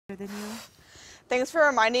than you. Thanks for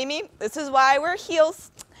reminding me. This is why I wear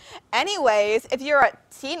heels. Anyways, if you're a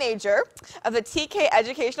teenager of the TK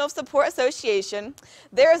Educational Support Association,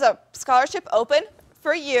 there is a scholarship open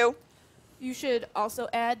for you. You should also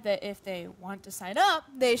add that if they want to sign up,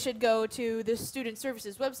 they should go to the Student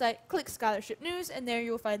Services website, click Scholarship News, and there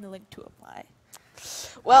you'll find the link to apply.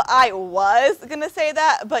 Well, I was going to say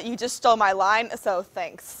that, but you just stole my line, so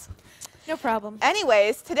thanks. No problem.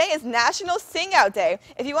 Anyways, today is National Sing Out Day.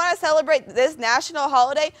 If you want to celebrate this national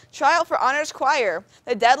holiday, try out for Honors Choir.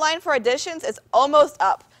 The deadline for auditions is almost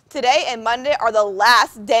up. Today and Monday are the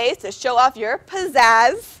last days to show off your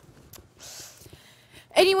pizzazz.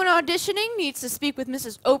 Anyone auditioning needs to speak with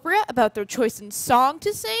Mrs. Oprah about their choice in song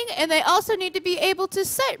to sing, and they also need to be able to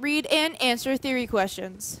sight read and answer theory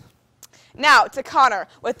questions. Now to Connor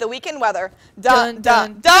with the weekend weather. Dun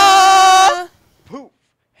dun dun! dun. Poof.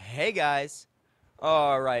 Hey guys.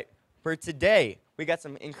 All right. For today, we got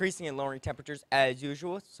some increasing and lowering temperatures as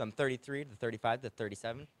usual, some 33 to 35 to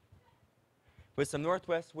 37, with some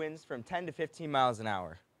northwest winds from 10 to 15 miles an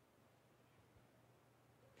hour.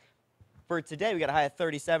 For today, we got a high of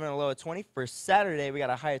 37 and a low of 20. For Saturday, we got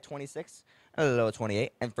a high of 26 and a low of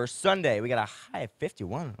 28. And for Sunday, we got a high of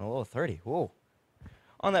 51 and a low of 30. Whoa.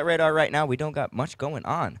 On that radar right now, we don't got much going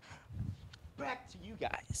on. Back to you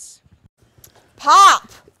guys. Pop!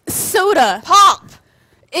 Soda. Pop!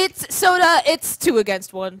 It's soda. It's 2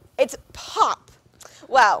 against 1. It's pop.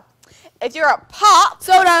 Well, if you're a pop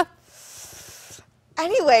Soda.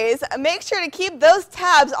 Anyways, make sure to keep those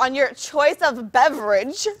tabs on your choice of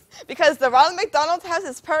beverage because the Ronald McDonald House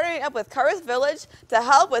is partnering up with Cars Village to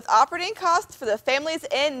help with operating costs for the families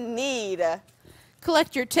in need.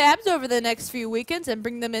 Collect your tabs over the next few weekends and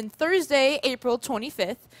bring them in Thursday, April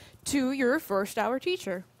 25th to your first hour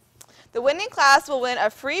teacher. The winning class will win a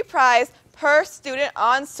free prize per student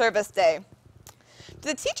on service day. Do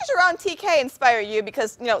the teachers around TK inspire you?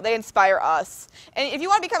 Because, you know, they inspire us. And if you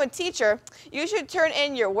want to become a teacher, you should turn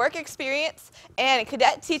in your work experience and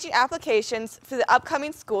cadet teaching applications for the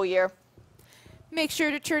upcoming school year. Make sure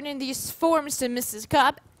to turn in these forms to Mrs.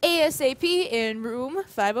 Cobb ASAP in room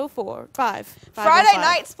 505. Friday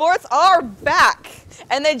night sports are back,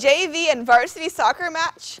 and the JV and varsity soccer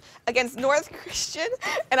match against North Christian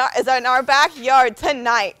is in our backyard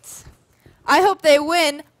tonight. I hope they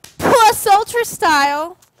win plus ultra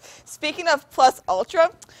style. Speaking of plus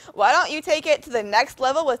ultra, why don't you take it to the next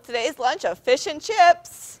level with today's lunch of fish and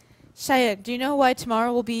chips? Cheyenne, do you know why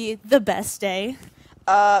tomorrow will be the best day?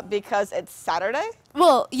 Because it's Saturday?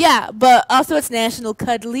 Well, yeah, but also it's National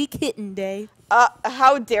Cuddly Kitten Day.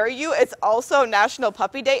 How dare you? It's also National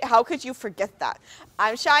Puppy Day. How could you forget that?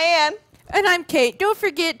 I'm Cheyenne. And I'm Kate. Don't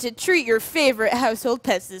forget to treat your favorite household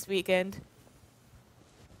pets this weekend.